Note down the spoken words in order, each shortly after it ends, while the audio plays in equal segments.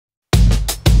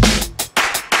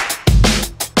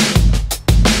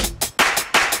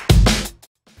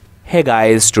Hey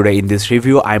guys, today in this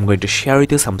review I am going to share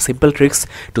with you some simple tricks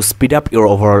to speed up your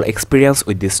overall experience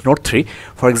with this Note 3.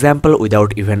 For example,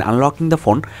 without even unlocking the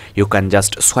phone, you can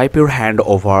just swipe your hand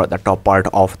over the top part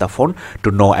of the phone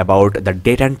to know about the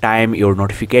date and time, your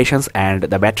notifications and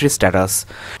the battery status.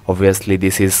 Obviously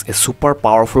this is a super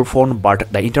powerful phone, but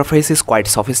the interface is quite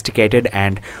sophisticated,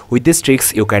 and with these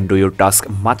tricks you can do your task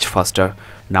much faster.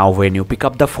 Now when you pick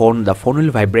up the phone will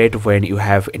vibrate when you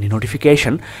have any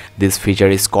notification. This feature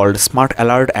is called Smart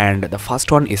Alert and the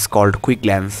first one is called Quick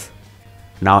Glance.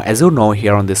 Now as you know,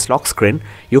 here on this lock screen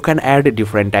you can add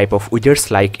different type of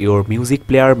widgets like your music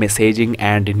player, messaging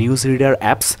and newsreader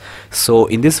apps. So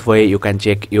in this way you can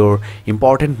check your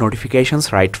important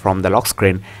notifications right from the lock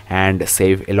screen and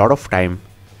save a lot of time.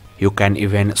 You can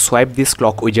even swipe this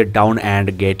clock widget down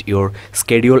and get your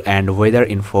schedule and weather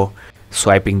info.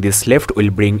 Swiping this left will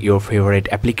bring your favorite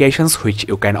applications, which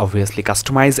you can obviously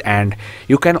customize, and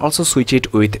you can also switch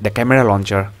it with the camera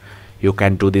launcher. You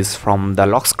can do this from the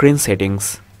lock screen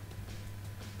settings.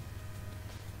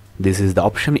 This is the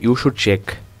option you should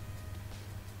check.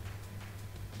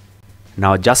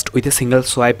 Now just with a single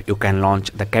swipe you can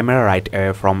launch the camera right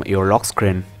away from your lock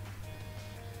screen.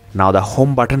 Now the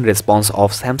home button response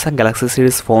of Samsung Galaxy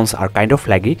series phones are kind of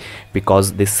laggy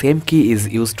because the same key is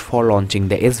used for launching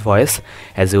the S Voice.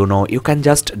 As you know, you can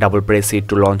just double press it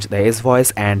to launch the S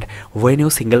Voice, and when you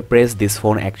single press, this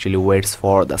phone actually waits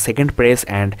for the second press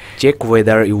and check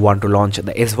whether you want to launch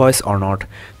the S Voice or not.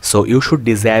 So you should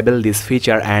disable this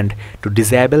feature, and to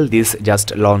disable this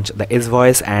just launch the S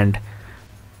Voice, and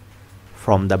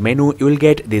from the menu you will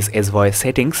get this S Voice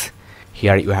settings.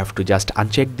 Here you have to just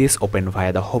uncheck this, open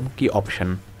via the home key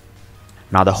option.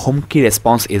 Now the home key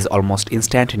response is almost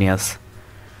instantaneous.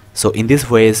 So in these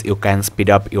ways you can speed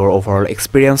up your overall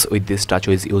experience with this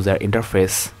TouchWiz user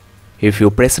interface. If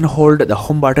you press and hold the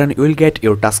home button, you will get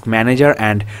your task manager,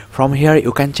 and from here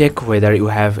you can check whether you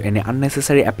have any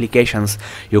unnecessary applications.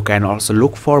 You can also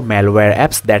look for malware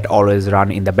apps that always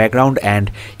run in the background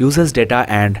and uses data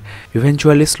and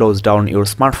eventually slows down your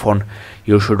smartphone.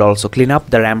 You should also clean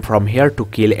up the RAM from here to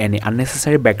kill any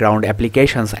unnecessary background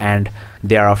applications, and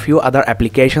there are a few other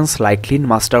applications like Clean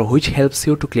Master, which helps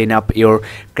you to clean up your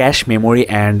cache memory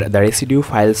and the residue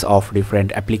files of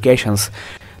different applications.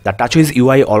 The TouchWiz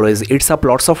UI always eats up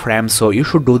lots of RAM, so you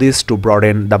should do this to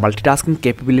broaden the multitasking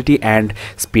capability and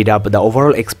speed up the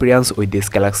overall experience with this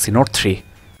Galaxy Note 3.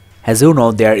 As you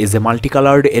know, there is a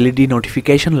multicolored LED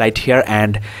notification light here,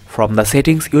 and from the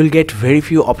settings you will get very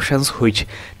few options, which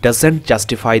doesn't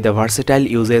justify the versatile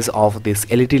uses of this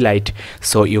LED light.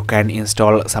 So you can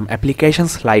install some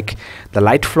applications like the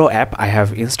Light Flow app I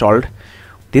have installed.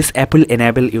 This app will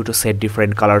enable you to set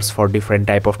different colors for different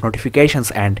type of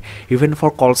notifications and even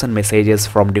for calls and messages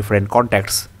from different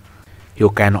contacts.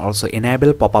 You can also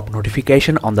enable pop-up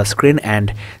notification on the screen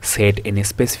and set any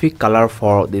specific color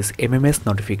for this MMS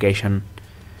notification.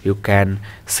 You can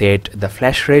set the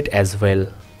flash rate as well.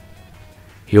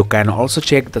 You can also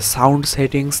check the sound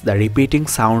settings, the repeating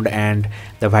sound and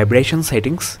the vibration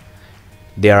settings.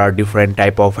 There are different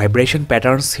type of vibration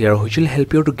patterns here which will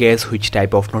help you to guess which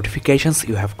type of notifications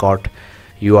you have got.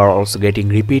 You are also getting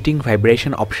repeating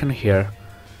vibration option here.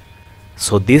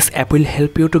 So this app will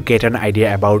help you to get an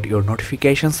idea about your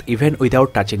notifications even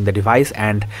without touching the device,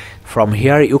 and from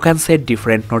here you can set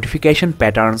different notification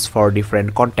patterns for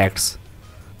different contacts.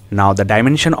 Now the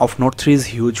dimension of Note 3 is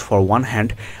huge for one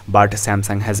hand, but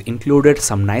Samsung has included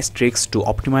some nice tricks to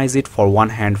optimize it for one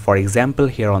hand. For example,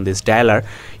 here on this dialer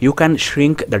you can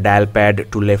shrink the dial pad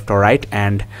to left or right,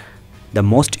 and the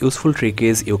most useful trick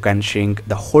is you can shrink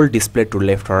the whole display to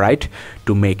left or right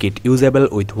to make it usable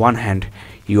with one hand.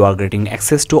 You are getting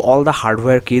access to all the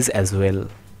hardware keys as well.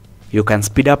 You can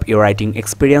speed up your writing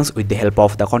experience with the help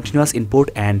of the continuous input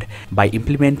and by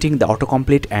implementing the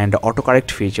autocomplete and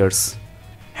autocorrect features.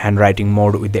 Handwriting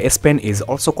mode with the S Pen is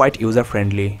also quite user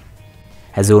friendly.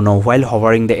 As you know, while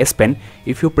hovering the S Pen,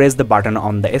 if you press the button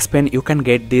on the S Pen, you can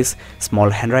get this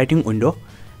small handwriting window.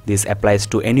 This applies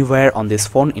to anywhere on this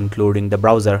phone including the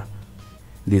browser.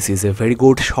 This is a very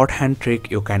good shorthand trick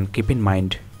you can keep in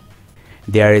mind.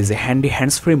 There is a handy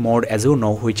hands-free mode, as you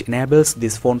know, which enables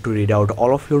this phone to read out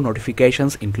all of your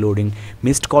notifications including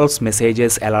missed calls,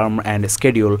 messages, alarm and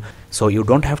schedule, so you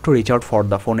don't have to reach out for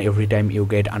the phone every time you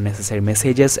get unnecessary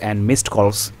messages and missed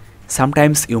calls.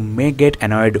 Sometimes you may get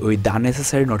annoyed with the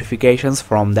unnecessary notifications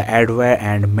from the adware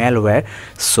and malware,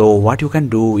 so what you can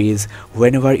do is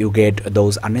whenever you get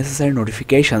those unnecessary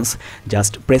notifications,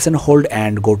 just press and hold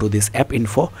and go to this app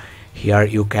info. Here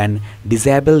you can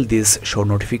disable this show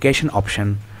notification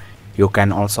option. You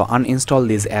can also uninstall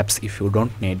these apps if you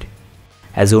don't need.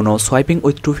 As you know, swiping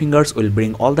with two fingers will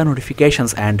bring all the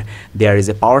notifications, and there is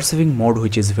a power saving mode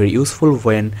which is very useful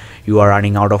when you are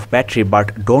running out of battery,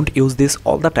 but don't use this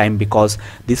all the time because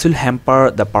this will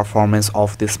hamper the performance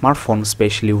of the smartphone,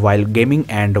 especially while gaming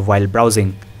and while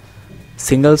browsing.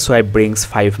 Single swipe brings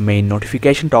 5 main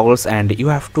notification toggles and you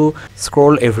have to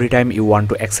scroll every time you want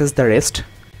to access the rest.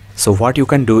 So what you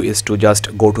can do is to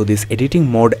just go to this editing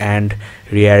mode and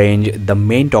rearrange the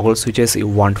main toggle switches you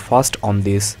want first on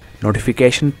this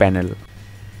notification panel.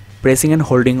 Pressing and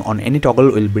holding on any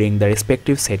toggle will bring the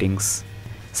respective settings.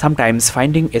 Sometimes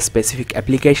finding a specific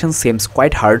application seems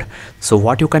quite hard, so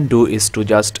what you can do is to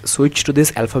just switch to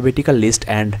this alphabetical list,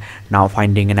 and now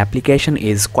finding an application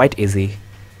is quite easy.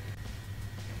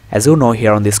 As you know,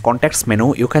 here on this contacts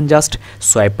menu you can just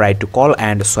swipe right to call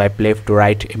and swipe left to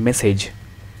write a message.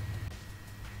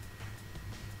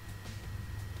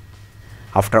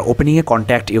 After opening a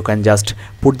contact, you can just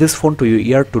put this phone to your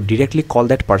ear to directly call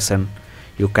that person.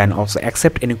 You can also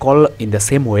accept any call in the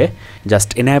same way.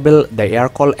 Just enable the ear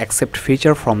call accept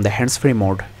feature from the hands-free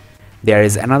mode. There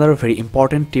is another very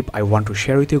important tip I want to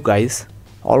share with you guys.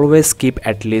 Always keep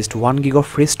at least 1 GB of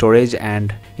free storage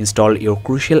and install your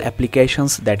crucial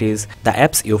applications, that is the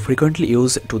apps you frequently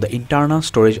use, to the internal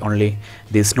storage only.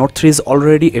 This Note 3 is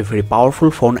already a very powerful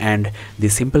phone and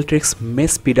these simple tricks may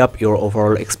speed up your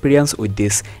overall experience with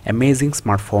this amazing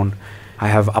smartphone. I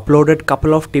have uploaded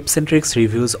couple of tips and tricks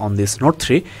reviews on this Note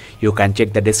 3. You can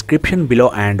check the description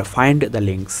below and find the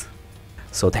links.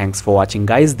 So thanks for watching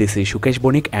guys, this is Shukesh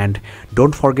Bonik and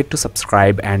don't forget to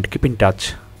subscribe and keep in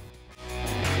touch.